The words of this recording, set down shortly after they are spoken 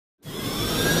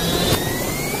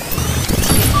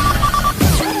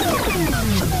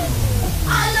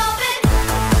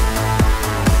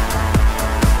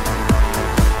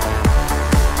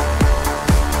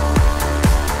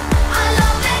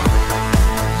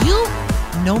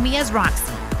know me as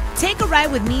Raq-C. Take a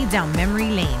ride with me down memory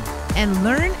lane and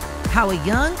learn how a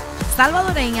young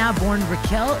Salvadoreña born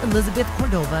Raquel Elizabeth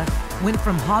Cordova went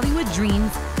from Hollywood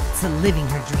dreams to living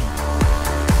her dream.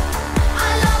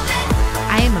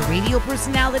 I am a radio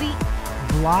personality,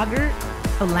 blogger,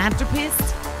 philanthropist,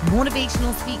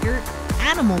 motivational speaker,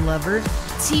 animal lover,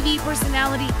 TV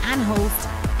personality and host,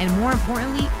 and more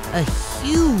importantly, a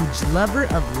huge lover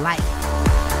of life.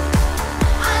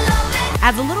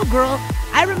 As a little girl,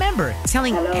 I remember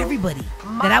telling everybody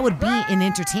that I would be in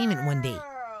entertainment one day.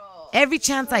 Every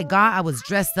chance I got, I was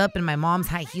dressed up in my mom's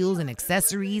high heels and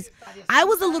accessories. I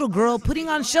was a little girl putting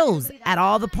on shows at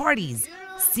all the parties,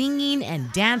 singing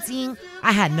and dancing.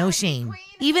 I had no shame.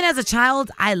 Even as a child,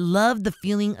 I loved the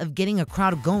feeling of getting a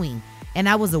crowd going, and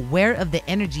I was aware of the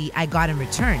energy I got in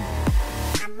return.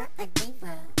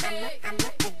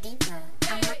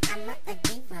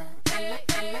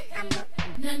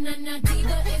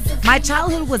 My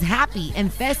childhood was happy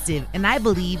and festive, and I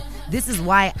believe this is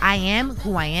why I am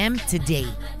who I am today.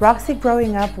 Raq-C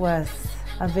growing up was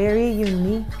a very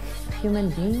unique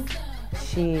human being.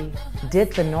 She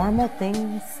did the normal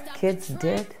things kids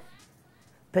did,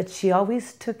 but she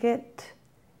always took it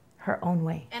her own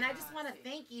way. And I just want to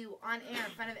thank you on air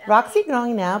in front of Raq-C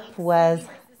growing up was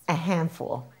a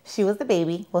handful. She was the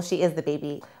baby, well, she is the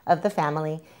baby of the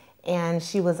family, and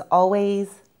she was always,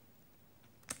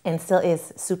 and still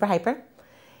is, super hyper,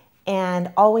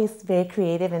 and always very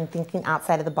creative and thinking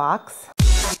outside of the box.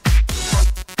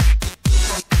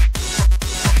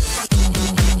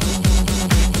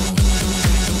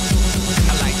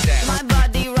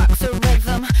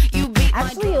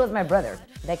 Actually, it was my brother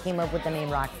that came up with the name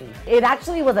Raq-C. It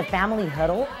actually was a family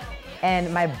huddle,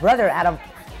 and my brother, out of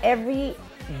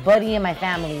everybody in my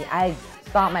family, I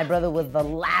thought my brother was the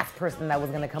last person that was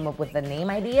gonna come up with a name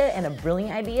idea and a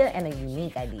brilliant idea and a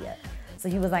unique idea. So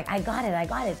he was like, I got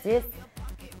it, sis.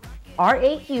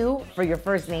 R-A-Q for your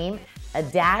first name, a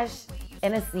dash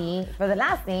and a C for the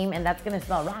last name, and that's gonna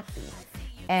spell Raq-C.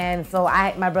 And so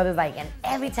my brother's like, and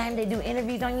every time they do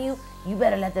interviews on you, you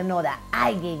better let them know that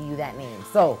I gave you that name.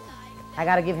 So I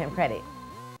gotta give him credit.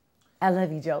 I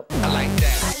love you, Joe. I like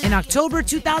that. In October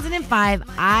 2005,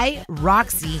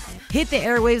 Raq-C, hit the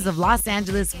airwaves of Los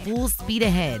Angeles full speed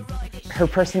ahead. Her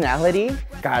personality,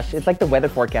 gosh, it's like the weather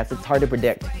forecast. It's hard to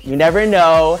predict. You never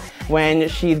know when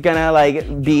she's gonna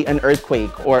like be an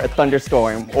earthquake or a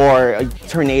thunderstorm or a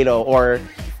tornado or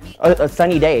a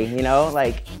sunny day, you know?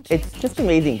 Like, it's just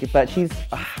amazing, but she's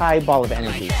a high ball of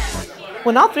energy.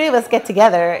 When all three of us get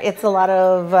together, it's a lot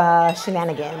of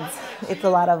shenanigans. It's a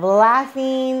lot of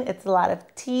laughing, it's a lot of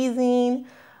teasing.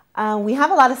 We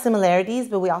have a lot of similarities,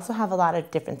 but we also have a lot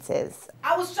of differences.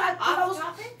 I don't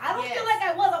feel like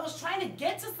I was trying to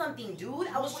get to something, dude.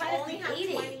 I was trying to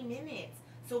create it. 20 minutes.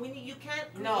 So you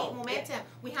can't create momentum.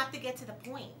 We have to get to the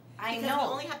point. Because we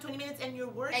only have 20 minutes and you're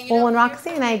working. Well, when Raq-C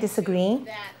and I disagree,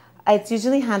 it's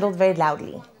usually handled very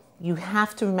loudly. You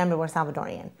have to remember we're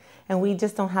Salvadorian, and we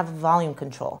just don't have volume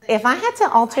control. If I had to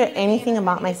alter anything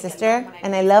about my sister,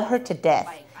 and I love her to death,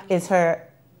 is her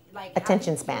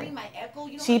attention span.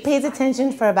 She pays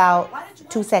attention for about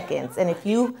 2 seconds, and if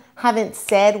you haven't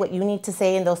said what you need to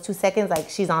say in those 2 seconds, like,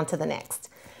 she's on to the next.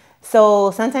 So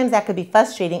sometimes that could be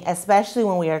frustrating, especially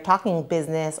when we are talking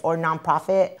business or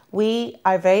nonprofit. We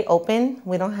are very open.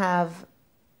 We don't have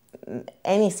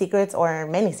any secrets or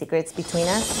many secrets between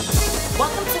us.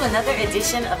 Welcome to another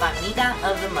edition of Amiga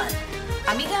of the Month.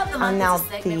 Amiga of the Month I'm now is a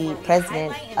segment where the we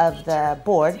president highlight and of the feature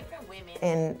board different women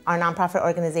in our nonprofit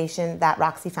organization that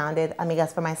Raq-C founded,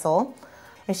 Amigas for My Soul.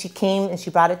 And she came and she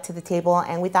brought it to the table,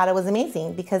 and we thought it was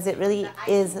amazing because it really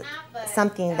is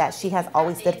something that she has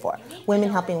always stood for, women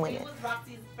helping women.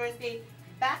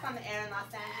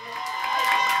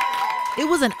 It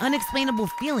was an unexplainable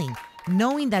feeling,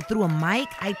 knowing that through a mic,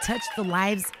 I touched the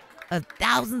lives of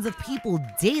thousands of people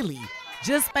daily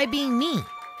just by being me.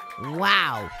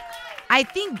 Wow. I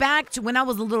think back to when I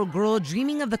was a little girl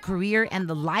dreaming of the career and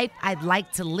the life I'd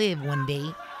like to live one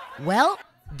day. Well,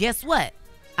 guess what?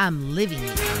 I'm living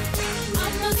it.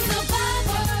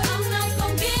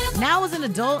 Now as an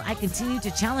adult, I continue to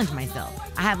challenge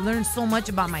myself. I have learned so much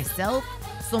about myself,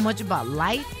 so much about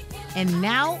life, and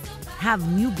now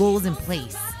have new goals in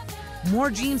place. More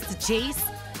dreams to chase,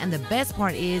 and the best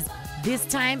part is, this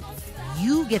time,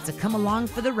 you get to come along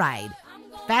for the ride.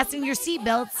 Fasten your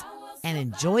seatbelts and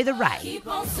enjoy the ride.